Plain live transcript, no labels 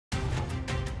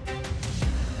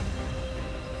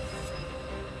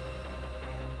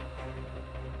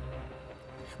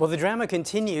Well, the drama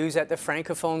continues at the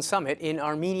Francophone summit in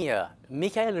Armenia.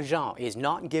 Michaëlle Jean is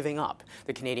not giving up.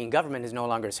 The Canadian government is no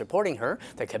longer supporting her.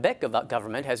 The Quebec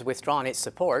government has withdrawn its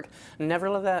support.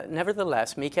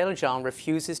 Nevertheless, Michaëlle Jean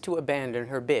refuses to abandon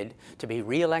her bid to be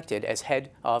re-elected as head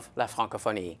of La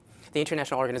Francophonie. The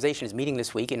international organization is meeting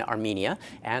this week in Armenia,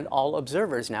 and all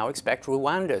observers now expect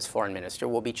Rwanda's foreign minister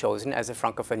will be chosen as the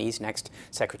Francophonie's next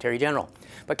Secretary General.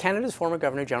 But Canada's former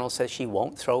Governor General says she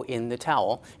won't throw in the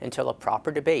towel until a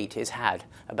proper debate is had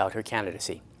about her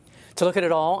candidacy. To look at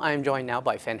it all, I'm joined now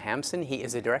by Fen Hampson. He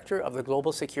is the Director of the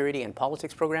Global Security and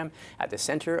Politics Program at the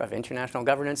Centre of International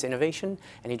Governance Innovation,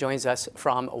 and he joins us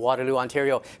from Waterloo,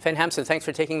 Ontario. Fen Hampson, thanks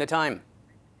for taking the time.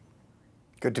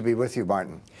 Good to be with you,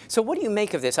 Martin. So what do you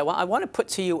make of this? I want to put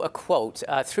to you a quote.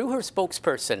 Through her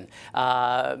spokesperson,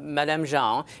 Madame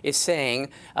Jean is saying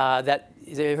that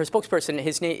her spokesperson,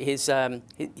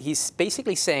 he's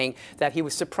basically saying that he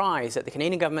was surprised that the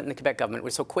Canadian government and the Quebec government were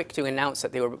so quick to announce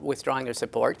that they were withdrawing their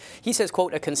support. He says,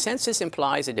 quote, "A consensus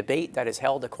implies a debate that is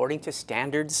held according to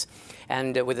standards,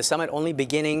 and with the summit only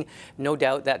beginning, no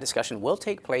doubt that discussion will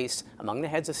take place among the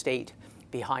heads of state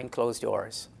behind closed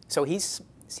doors." So he's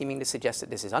seeming to suggest that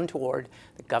this is untoward,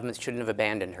 that governments shouldn't have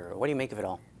abandoned her. What do you make of it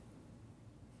all?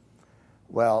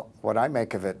 Well, what I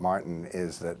make of it, Martin,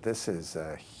 is that this is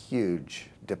a huge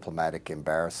diplomatic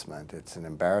embarrassment. It's an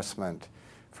embarrassment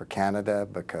for Canada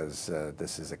because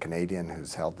this is a Canadian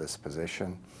who's held this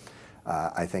position.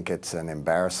 I think it's an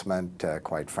embarrassment,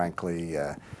 quite frankly,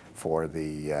 for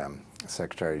the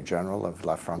Secretary General of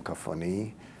La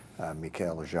Francophonie,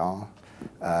 Michaëlle Jean.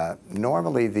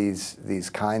 Normally, these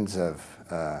kinds of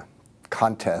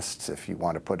contests, if you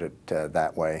want to put it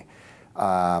that way,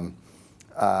 are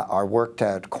worked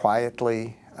out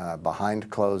quietly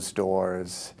behind closed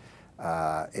doors.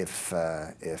 If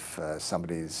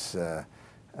somebody's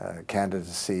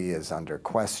candidacy is under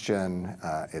question,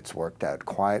 it's worked out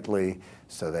quietly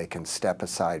so they can step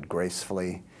aside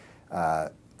gracefully.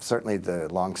 Certainly,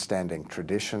 the long-standing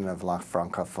tradition of La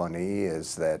Francophonie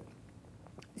is that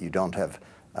you don't have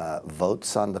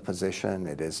votes on the position.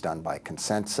 It is done by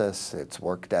consensus. It's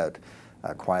worked out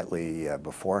quietly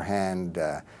beforehand.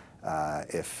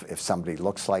 If somebody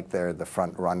looks like they're the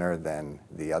front runner, then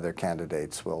the other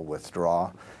candidates will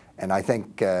withdraw. And I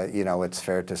think it's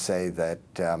fair to say that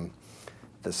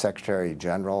the Secretary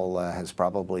General has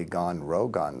probably gone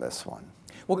rogue on this one.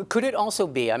 Well, could it also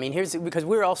be, I mean, because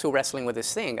we're also wrestling with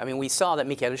this thing. I mean, we saw that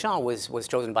Michaëlle Jean was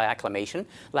chosen by acclamation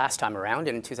last time around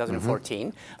in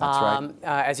 2014. That's right.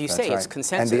 As you say, it's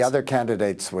consensus. And the other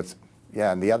candidates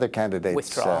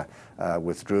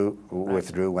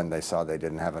withdrew when they saw they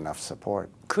didn't have enough support.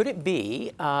 Could it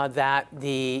be that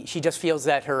she just feels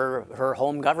that her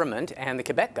home government and the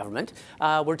Quebec government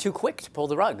were too quick to pull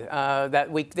the rug?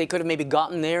 That they could have maybe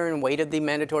gotten there and waited the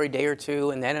mandatory day or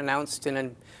two and then announced in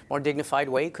a more dignified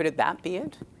way? Could that be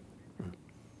it?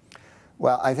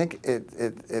 Well, I think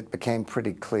it became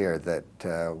pretty clear that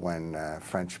when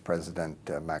French President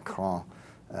Macron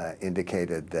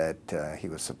indicated that he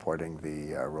was supporting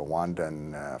the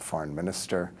Rwandan foreign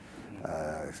minister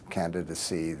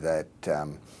candidacy, that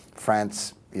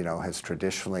France, has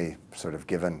traditionally sort of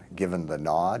given the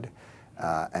nod,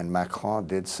 and Macron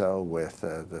did so with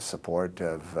the support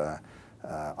of,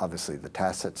 obviously, the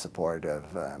tacit support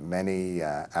of many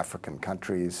African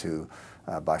countries who,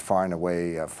 by far and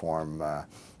away, form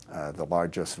the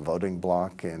largest voting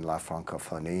bloc in La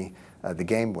Francophonie. The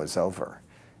game was over.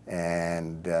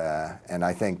 And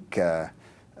I think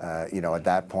at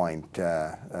that point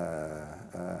the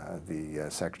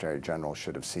Secretary General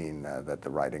should have seen that the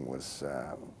writing was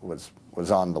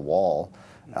on the wall.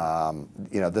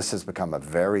 This has become a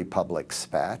very public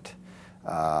spat.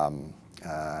 Her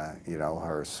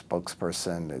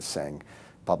spokesperson is saying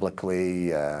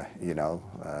publicly,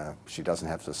 she doesn't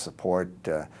have the support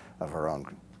of her own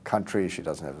country. She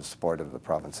doesn't have the support of the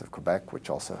province of Quebec,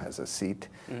 which also has a seat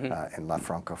in La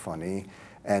Francophonie,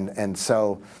 and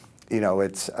so,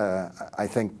 it's. I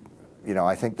think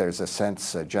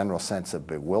there's a general sense of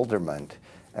bewilderment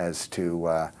as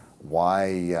to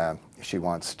why she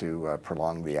wants to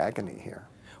prolong the agony here.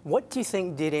 What do you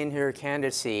think did in her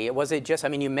candidacy? Was it just, I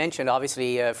mean, you mentioned,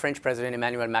 obviously, French President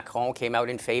Emmanuel Macron came out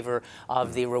in favor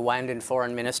of the Rwandan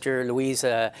foreign minister, Louise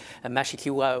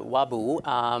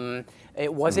Mushikiwabo.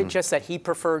 Was it just that he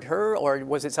preferred her, or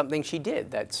was it something she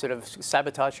did that sort of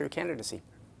sabotaged her candidacy?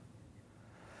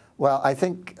 Well, I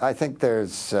think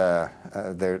there's there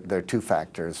are two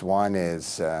factors. One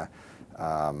is there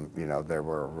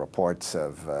were reports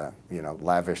of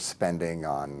lavish spending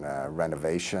on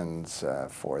renovations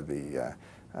for the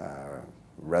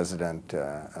resident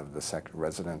of the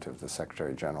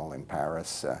Secretary General in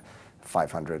Paris.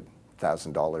 $500,000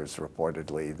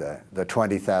 reportedly, the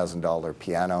 $20,000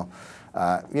 piano.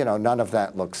 You know, none of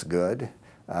that looks good,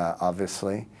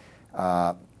 obviously.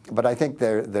 But I think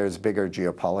there's bigger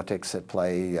geopolitics at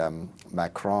play.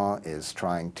 Macron is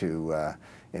trying to,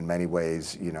 in many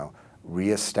ways, you know,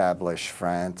 reestablish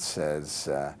France as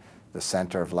the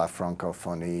center of La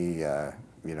Francophonie,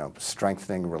 you know,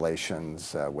 strengthening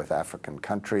relations with African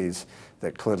countries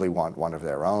that clearly want one of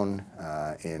their own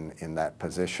in that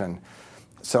position.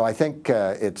 So I think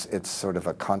it's sort of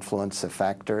a confluence of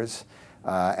factors.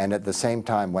 And at the same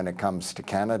time, when it comes to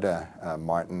Canada,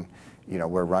 Martin, you know,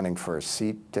 we're running for a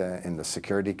seat in the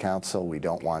Security Council. We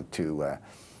don't want to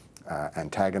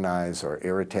antagonize or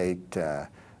irritate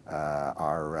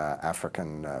our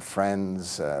African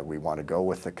friends. We want to go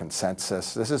with the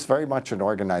consensus. This is very much an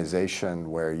organization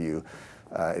where you,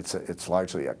 it's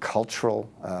largely a cultural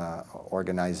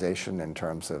organization in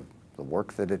terms of the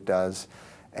work that it does,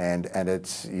 and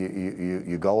it's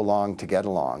you go along to get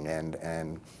along,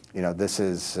 and you know, this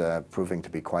is proving to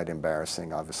be quite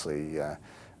embarrassing, obviously,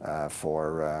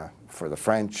 for the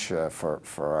French,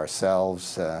 for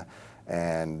ourselves,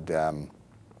 and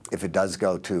if it does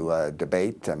go to a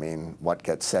debate, I mean, what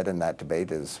gets said in that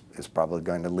debate is probably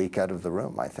going to leak out of the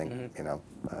room. I think, you know,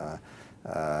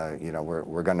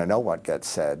 we're going to know what gets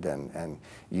said, and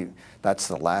that's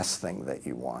the last thing that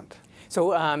you want.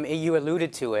 So you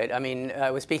alluded to it. I mean,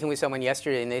 I was speaking with someone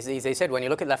yesterday, and they said when you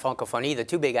look at La Francophonie, the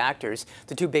two big actors,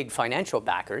 the two big financial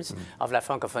backers of La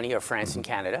Francophonie are France and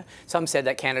Canada. Some said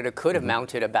that Canada could have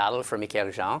mounted a battle for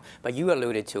Michaëlle Jean, but you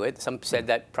alluded to it. Some said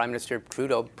that Prime Minister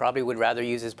Trudeau probably would rather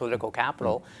use his political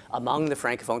capital among the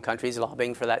Francophone countries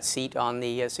lobbying for that seat on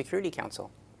the Security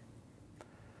Council.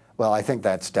 Well, I think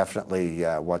that's definitely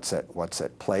what's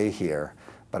at play here.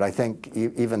 But I think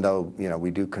even though, you know, we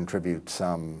do contribute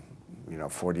some, you know,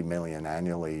 $40 million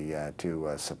annually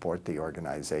to support the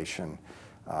organization,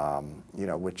 you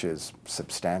know, which is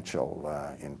substantial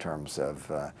in terms of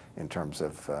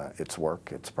its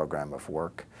work, its program of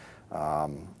work.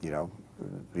 You know,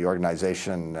 the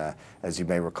organization, as you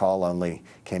may recall, only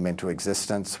came into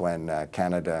existence when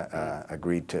Canada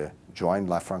agreed to join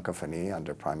La Francophonie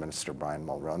under Prime Minister Brian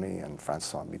Mulroney and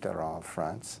François Mitterrand of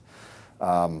France.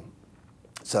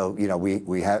 So, you know,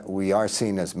 we are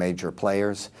seen as major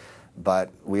players.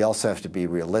 But we also have to be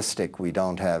realistic. We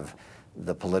don't have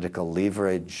the political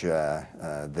leverage, the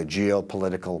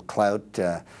geopolitical clout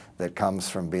that comes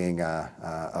from being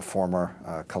a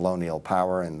former colonial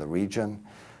power in the region.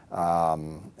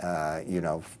 You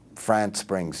know, France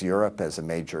brings Europe as a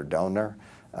major donor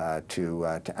to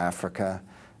Africa.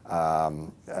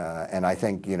 And I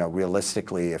think, you know,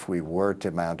 realistically, if we were to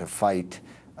mount a fight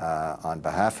on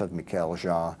behalf of Michaëlle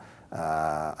Jean,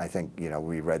 I think, you know,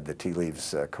 we read the tea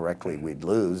leaves correctly, we'd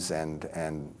lose, and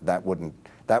that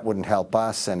wouldn't help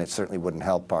us, and it certainly wouldn't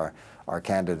help our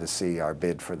candidacy, our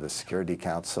bid for the Security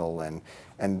Council,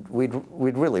 and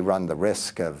we'd really run the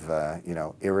risk of you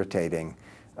know, irritating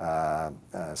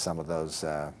some of those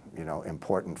you know,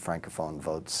 important Francophone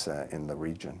votes in the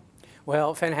region.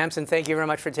 Well, Fen Hampson, thank you very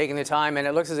much for taking the time. And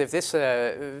it looks as if this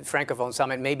Francophone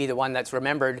Summit may be the one that's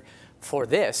remembered for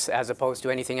this, as opposed to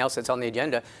anything else that's on the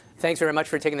agenda. Thanks very much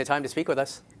for taking the time to speak with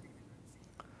us.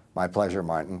 My pleasure,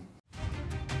 Martin.